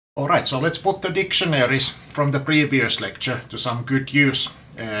Alright, so let's put the dictionaries from the previous lecture to some good use.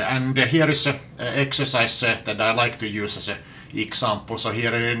 And here is an exercise that I like to use as an example. So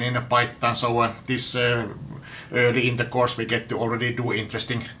here in Python, so this early in the course we get to already do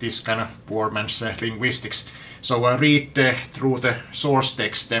interesting this kind of poor man's linguistics. So read through the source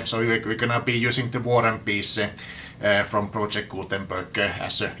text. So we're gonna be using the War and Peace from Project Gutenberg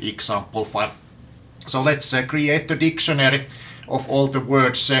as an example file. So let's create the dictionary of all the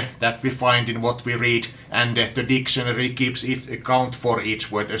words that we find in what we read, and the dictionary keeps its account for each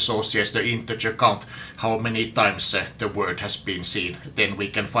word, associates the integer count, how many times the word has been seen. Then we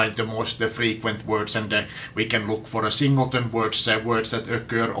can find the most frequent words, and we can look for a singleton words, words that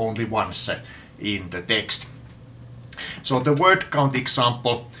occur only once in the text. So the word count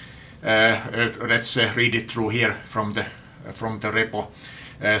example, let's read it through here from the repo.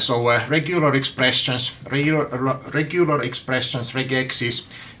 Regular expressions, regexes,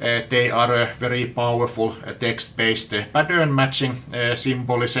 they are very powerful text-based pattern matching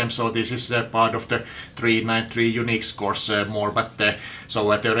symbolism. So this is part of the 393 Unix course more. But the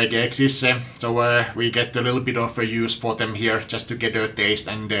regexes, we get a little bit of a use for them here just to get a taste.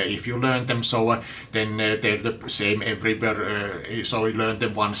 And if you learn them, then they're the same everywhere. So you learn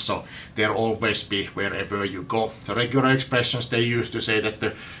them once, so they'll always be wherever you go. The regular expressions, they used to say that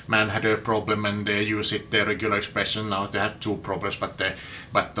the man had a problem and they use it, the regular expression. Now they had two problems,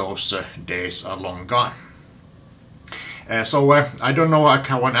 but those days are long gone. I don't know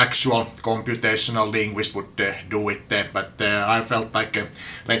how an actual computational linguist would do it, but I felt like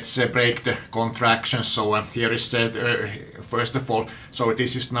let's break the contractions. So here is first of all, so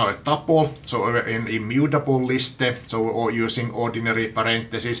this is now a tuple, so an immutable list, or using ordinary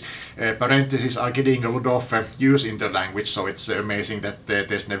parentheses. Parentheses are getting a lot of use in the language, so it's amazing that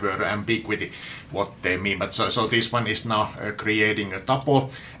there's never ambiguity what they mean. But so this one is now creating a tuple,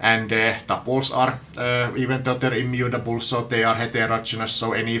 and tuples are, even though they're immutable, so they are heterogeneous,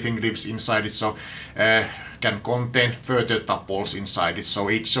 so anything lives inside it, so can contain further tuples inside it. So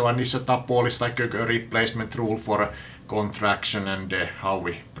each one is a tuple, is like a replacement rule for a contraction, and how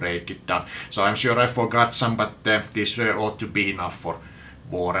we break it down. So I'm sure I forgot some, but this ought to be enough for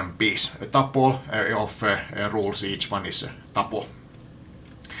War and Peace. A tuple of rules, each one is a tuple.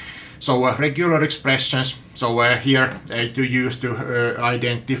 So regular expressions, so here to use to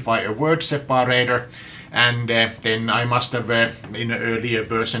identify a word separator, and then I must have in an earlier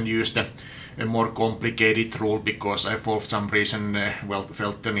version used a more complicated rule because I for some reason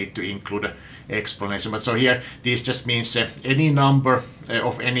felt the need to include an explanation. But so here this just means any number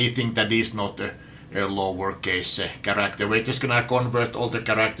of anything that is not a lowercase character. We're just gonna convert all the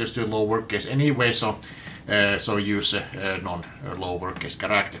characters to lowercase anyway, so use a non-lowercase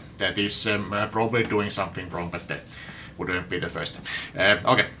character. That is probably doing something wrong, but that wouldn't be the first.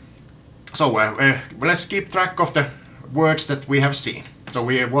 Okay, so let's keep track of the words that we have seen. So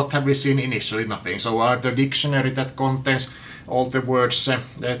what have we seen initially? Nothing. So the dictionary that contains all the words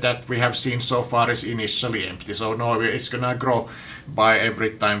that we have seen so far is initially empty. So now it's gonna grow by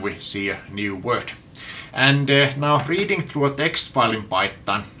every time we see a new word. And now reading through a text file in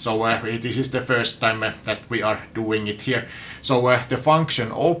Python, so this is the first time that we are doing it here. So the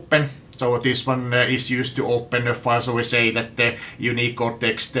function open, so this one is used to open a file, so we say that the Unicode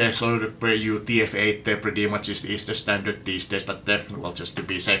text, so UTF-8 pretty much is the standard these days, but well, just to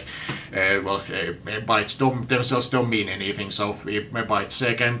be safe, bytes themselves don't mean anything, so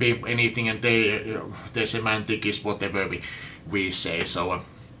bytes can be anything, and the semantic is whatever we say. So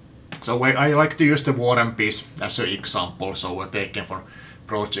I like to use the War and Peace as an example, so taken from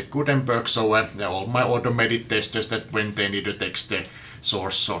Project Gutenberg. So all my automated testers, that when they need a text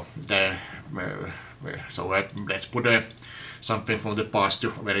source, so let's put something from the past to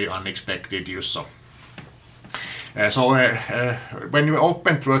very unexpected use. When you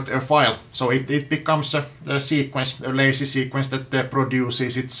open through a file, so it becomes a sequence, a lazy sequence that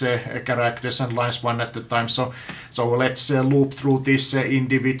produces its characters and lines one at a time. So let's loop through these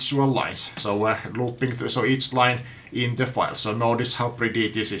individual lines. So looping through, so each line in the file. So notice how pretty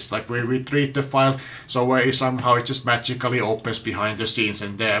this is. Like we treat the file, so somehow it just magically opens behind the scenes,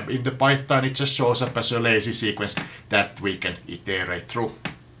 and in the Python it just shows up as a lazy sequence that we can iterate through.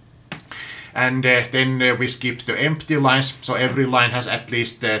 And then we skip the empty lines, so every line has at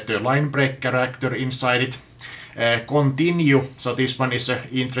least the line break character inside it. Continue, so this one is an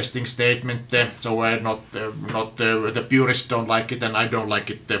interesting statement, so the purists don't like it and I don't like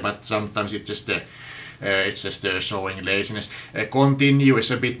it, but sometimes it's just showing laziness. Continue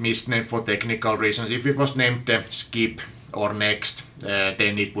is a bit misnamed for technical reasons. If it was named skip, or next,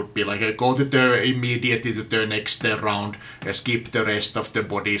 then it would be like go to the immediately to the next round, skip the rest of the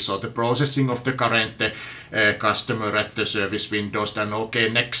body, so the processing of the current customer at the service windows, then okay,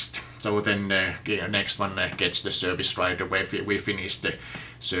 next. So then next one gets the service right away. We finish the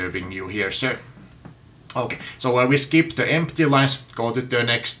serving you here, sir. Okay, so we skip the empty lines, go to the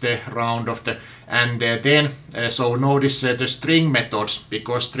next round of the, and then so notice the string methods,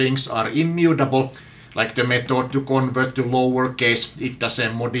 because strings are immutable. Like the method to convert to lowercase, it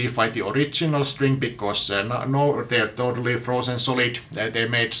doesn't modify the original string, because no, they're totally frozen solid. They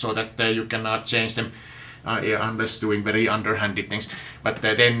made so that you cannot change them unless doing very underhanded things. But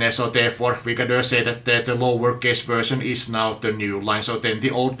then, so therefore, we can say that the lowercase version is now the new line. So then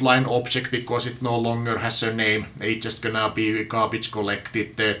the old line object, because it no longer has a name, it's just gonna be garbage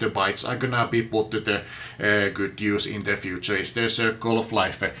collected. The bytes are gonna be put to the good use in the future. It's the circle of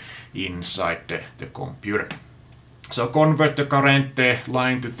life inside the computer. So convert the current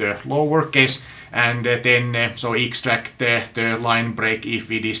line to the lowercase, and then so extract the line break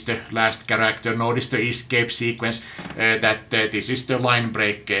if it is the last character. Notice the escape sequence that this is the line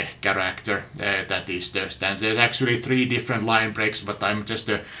break character that is the standard. There's actually 3 different line breaks, but I'm just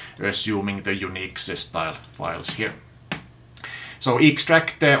assuming the Unix style files here. So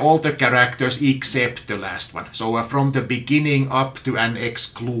extract all the characters except the last one. So from the beginning up to and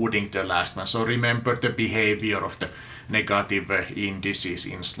excluding the last one. So remember the behavior of the negative indices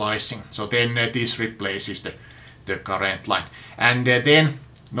in slicing. So then this replaces the current line. And then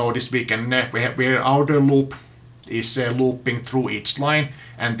notice we can where outer loop is looping through each line,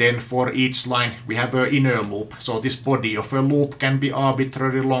 and then for each line we have an inner loop. So this body of a loop can be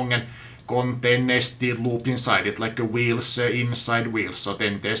arbitrarily long and contain nested loop inside it, like a wheels inside wheels. So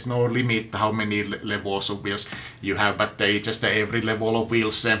then there's no limit how many levels of wheels you have, but just every level of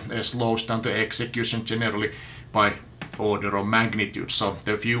wheels slows down the execution generally by order of magnitude. So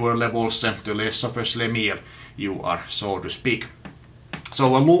the fewer levels, the less of a Schlemiel you are, so to speak.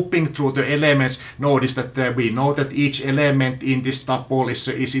 So looping through the elements, notice that we know that each element in this tuple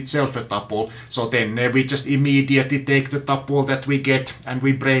is itself a tuple. So then we just immediately take the tuple that we get and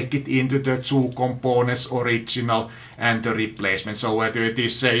we break it into the 2 components, original and the replacement. So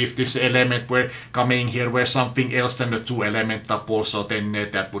if this element were coming here were something else than the 2-element tuple, so then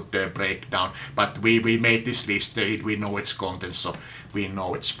that would break down. But we made this list, we know its contents, so we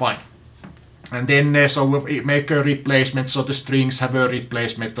know it's fine. And then so we make a replacement, so the strings have a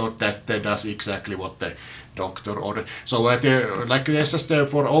replace method that does exactly what the doctor ordered. So like just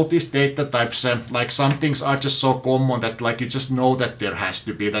for all these data types, like some things are just so common that like you just know that there has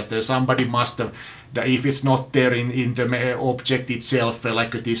to be, that somebody must have, if it's not there in the object itself,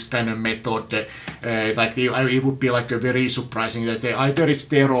 like this kind of method, like it would be like a very surprising that either it's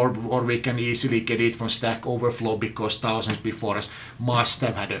there or we can easily get it from Stack Overflow, because thousands before us must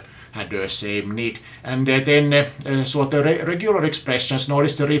have had the same need. And then so the regular expressions,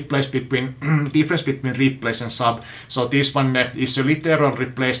 notice the replace between difference between replace and sub. So this one is a literal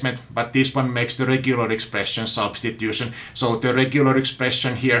replacement, but this one makes the regular expression substitution. So the regular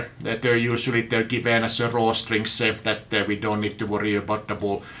expression here, they're usually given as a raw strings that we don't need to worry about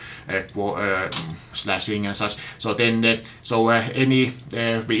double slashing and such. So then any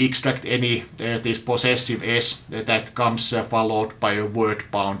we extract any this possessive s that comes followed by a word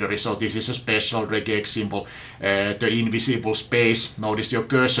boundary. So this is a special regex symbol, the invisible space. Notice your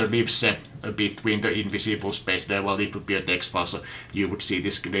cursor lives between the invisible space there. Well, it would be a text file, so you would see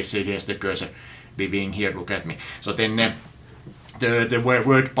this. Let's say here's the cursor living here. Look at me. So then the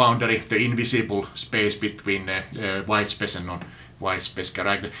word boundary, the invisible space between white space and non-white space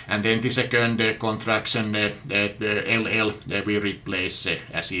character, and then the second contraction, the LL, we replace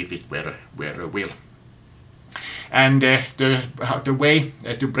as if it were a will. And the way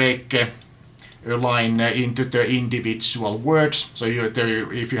to break a line into the individual words. So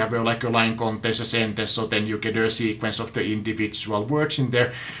if you have like a line contains a sentence, so then you get a sequence of the individual words in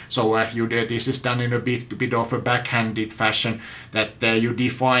there. So this is done in a bit of a backhanded fashion, that you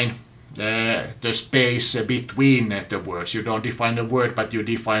define the space between the words. You don't define a word, but you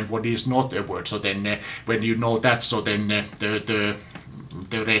define what is not a word. So then when you know that, so then the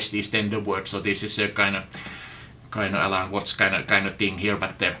rest is then the word. So this is a kind of Alan Watts kind of thing here,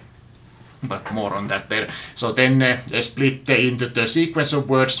 but but more on that there. So then split into the sequence of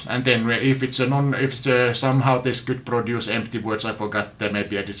words, and then if it's somehow this could produce empty words, I forgot,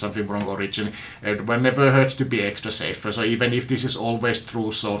 maybe I did something wrong originally, it never hurts to be extra safe. So even if this is always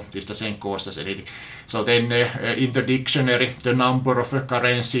true, so this doesn't cost us anything. So then in the dictionary, the number of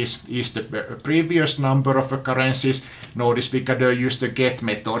occurrences is the previous number of occurrences. Notice we gotta use the get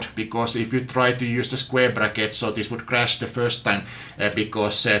method, because if you try to use the square bracket, so this would crash the first time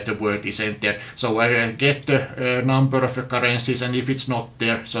because the word isn't there. So get the number of occurrences, and if it's not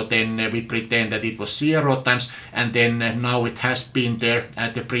there, so then we pretend that it was 0 times, and then now it has been there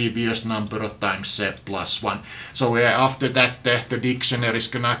at the previous number of times plus 1. So after that, the dictionary is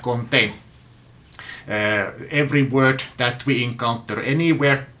gonna contain every word that we encounter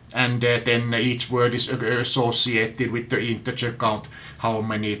anywhere, and then each word is associated with the integer count, how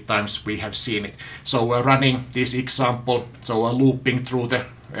many times we have seen it. So running this example, so looping through the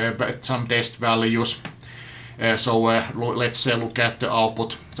some test values. Let's look at the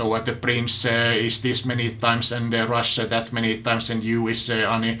output. So the prince is this many times, and Russia that many times, and U is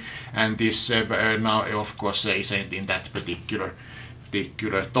Ani, and this now of course isn't in that particular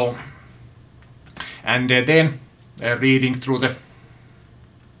tone. And then reading through the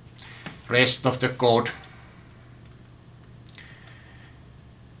rest of the code.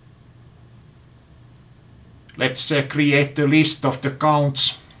 Let's create the list of the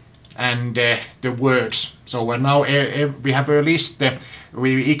counts and the words. So now we have a list.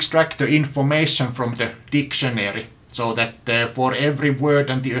 We extract the information from the dictionary, so that for every word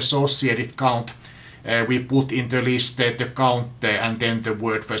and the associated count, we put in the list the count and then the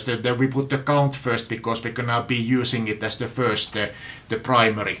word first. Then we put the count first because we're gonna be using it as the first, the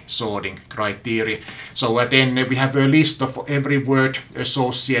primary sorting criteria. So then we have a list of every word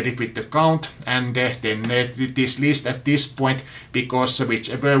associated with the count, and then this list at this point, because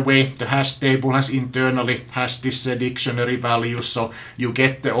whichever way the hash table has internally has this dictionary value, so you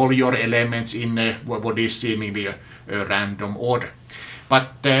get all your elements in what is seemingly a random order.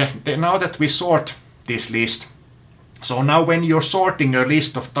 But now that we sort this list, so now when you're sorting a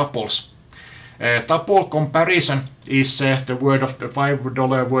list of tuples, tuple comparison is the word of the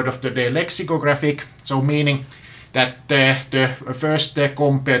 $5 word of the day lexicographic. So meaning that the first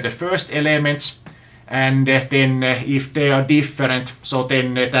compare the first elements, and then if they are different, so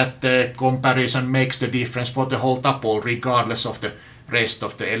then that comparison makes the difference for the whole tuple regardless of the rest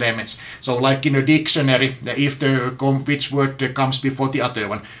of the elements. So like in a dictionary, if which word comes before the other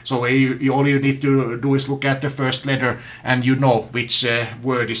one, so all you need to do is look at the first letter, and you know which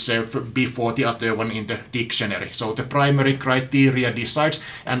word is before the other one in the dictionary. So the primary criteria decides,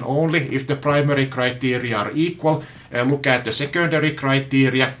 and only if the primary criteria are equal, look at the secondary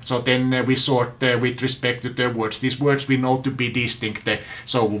criteria. So then we sort with respect to the words. These words we know to be distinct,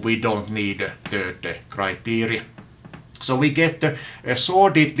 so we don't need a third criteria. So we get a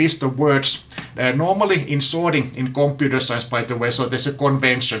sorted list of words. Normally in sorting in computer science, by the way, so there's a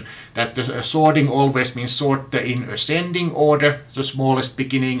convention that the sorting always means sort in ascending order, the smallest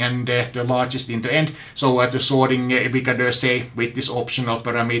beginning and the largest in the end. So the sorting, we can say with this optional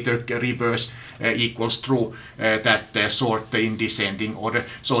parameter reverse equals true, that sort in descending order,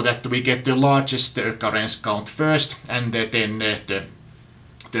 so that we get the largest occurrence count first, and then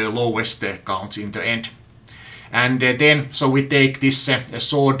the lowest counts in the end. And then, so we take this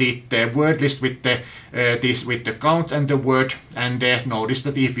sorted word list with the count and the word, and notice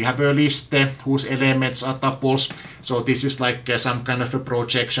that if you have a list whose elements are tuples, so this is like some kind of a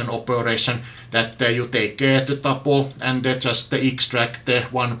projection operation that you take the tuple and just extract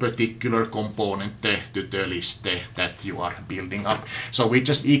one particular component to the list that you are building up. So we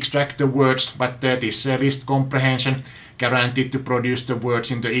just extract the words, but this list comprehension guaranteed to produce the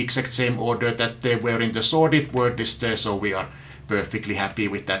words in the exact same order that they were in the sorted word list, so we are perfectly happy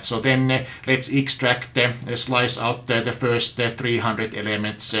with that. So then let's extract slice out the first 300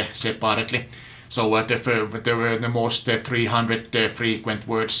 elements separately. So the most 300 frequent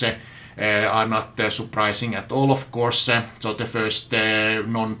words are not surprising at all, of course. So the first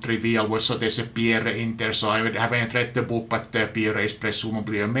non-trivial word, so there's a Pierre in there, so I haven't read the book, but Pierre is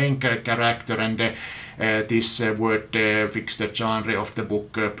presumably a main character, and this word fixed the genre of the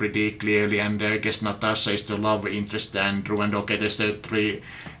book pretty clearly, and I guess Natasha is the love interest, Andrew, and okay, there's the three,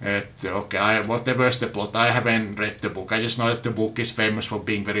 whatever's the plot, I haven't read the book, I just know that the book is famous for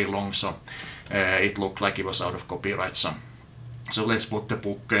being very long, so it looked like it was out of copyright, so let's put the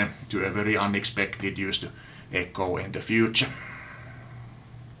book to a very unexpected use to echo in the future.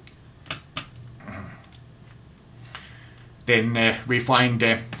 Then we find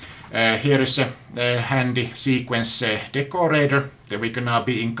Here is a handy sequence decorator that we're gonna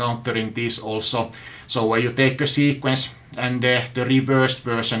be encountering this also. So you take a sequence and the reversed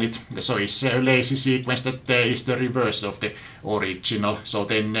version so it's a lazy sequence that is the reverse of the original. So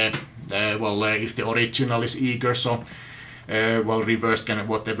then if the original is eager, so reversed can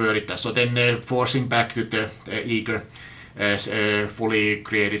whatever it does. So then forcing back to the eager fully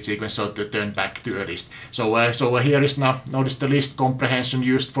created sequence, so to turn back to a list. So here is now, notice the list comprehension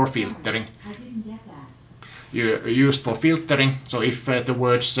used for filtering. Used for filtering. So if the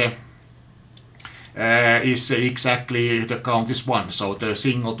words is exactly the count is 1, so the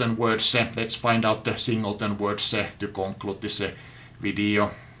singleton words. Let's find out the singleton words to conclude this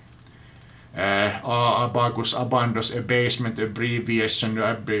video. Abacus, abandons, abasement, abbreviation.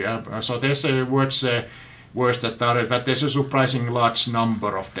 So there's words that are, but there's a surprising large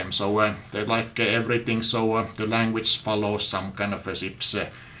number of them. So they're like everything. So the language follows some kind of a Zipf's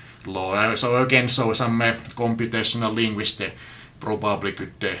law. So again, so some computational linguist probably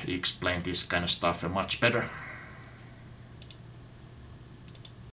could explain this kind of stuff much better.